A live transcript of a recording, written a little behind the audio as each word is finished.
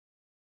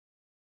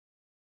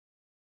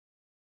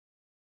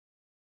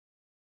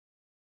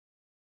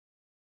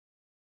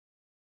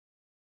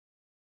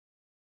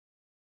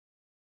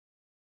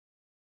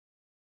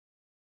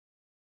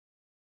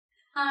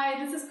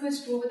Hi, this is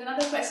Khushbu with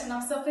another question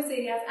of surface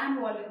areas and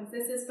volumes.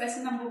 This is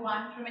question number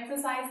 1 from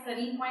exercise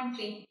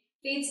 13.3,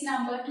 page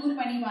number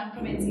 221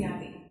 from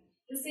NCERT.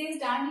 It says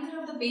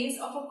diameter of the base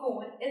of a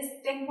cone is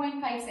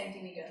 10.5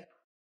 centimeter.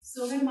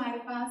 So अगर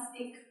हमारे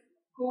पास एक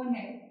cone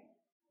है,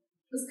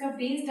 उसका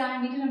base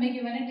diameter हमें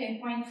given है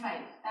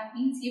 10.5. That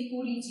means ये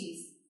पूरी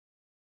चीज.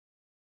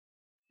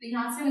 तो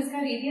यहाँ से हम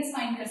इसका radius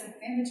find कर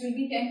सकते हैं, which will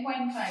be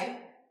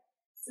 10.5.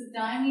 So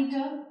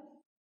diameter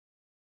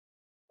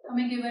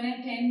हमें गिवन है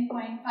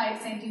 10.5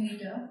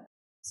 सेंटीमीटर.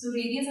 सो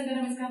रेडियस अगर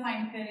हम इसका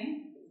फाइंड करें,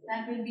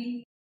 that will be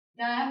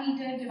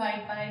diameter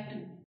divide by 2.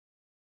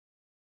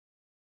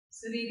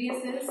 So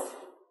radius is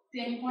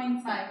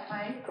 10.5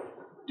 bye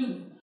 2.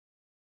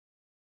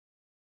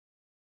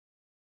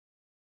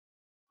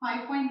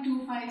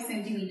 5.25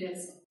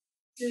 centimetres.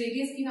 तो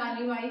रेडियस की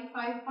वैल्यू आई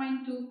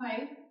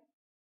 5.25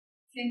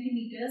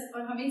 सेंटीमीटर्स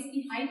और हमें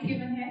इसकी हाइट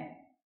गिवन है,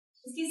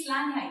 इसकी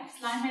slant height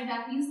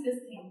that means this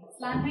thing.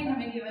 Slant height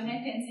हमें गिवन है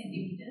 10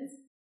 centimetres.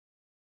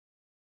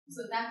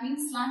 So that means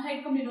slant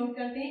height को हम डिनोट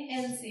करते हैं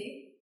L से.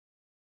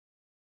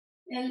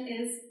 L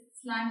is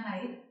slant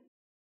height.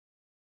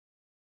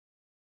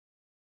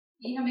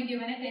 ये हमें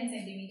गिवन है 10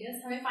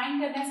 सेंटीमीटर्स. हमें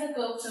फाइंड करना है sir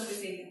curve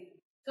surface area.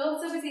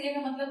 Curve surface area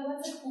का मतलब हुआ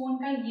सर कोन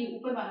का ये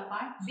ऊपर वाला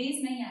पार्ट,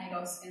 बेस नहीं आएगा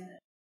उसके अंदर,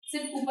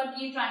 सिर्फ ऊपर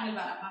की ट्रायंगल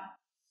वाला part.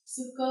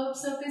 So curve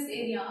surface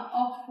area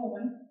of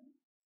cone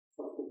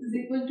is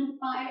equal to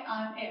pi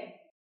RL.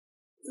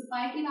 So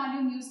pi की वैल्यू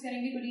हम यूज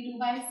करेंगे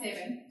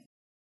 22/7.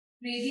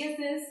 Radius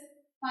is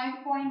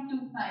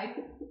 5.25.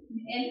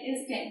 L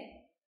is 10.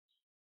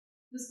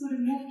 इसको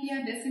रिमूव किया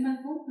डेसिमल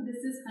को, तो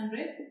this is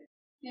 100.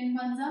 10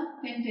 ones are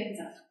 10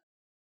 tens are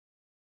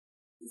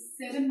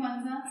 7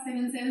 ones are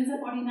 7 sevens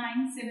are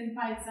 49. 7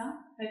 fives are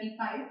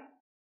 35.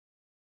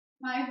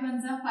 5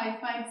 ones are 5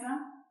 fives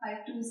are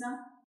 5 twos are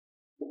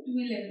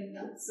 2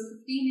 11s are. So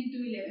 15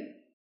 into 11.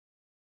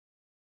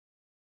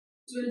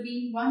 It will be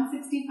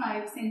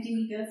 165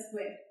 centimeters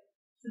square.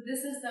 So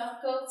this is the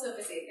curved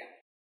surface area.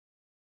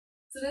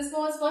 So this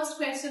was first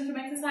question from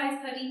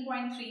exercise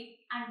 13.3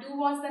 and do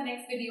watch the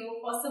next video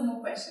for some more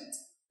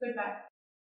questions. Goodbye.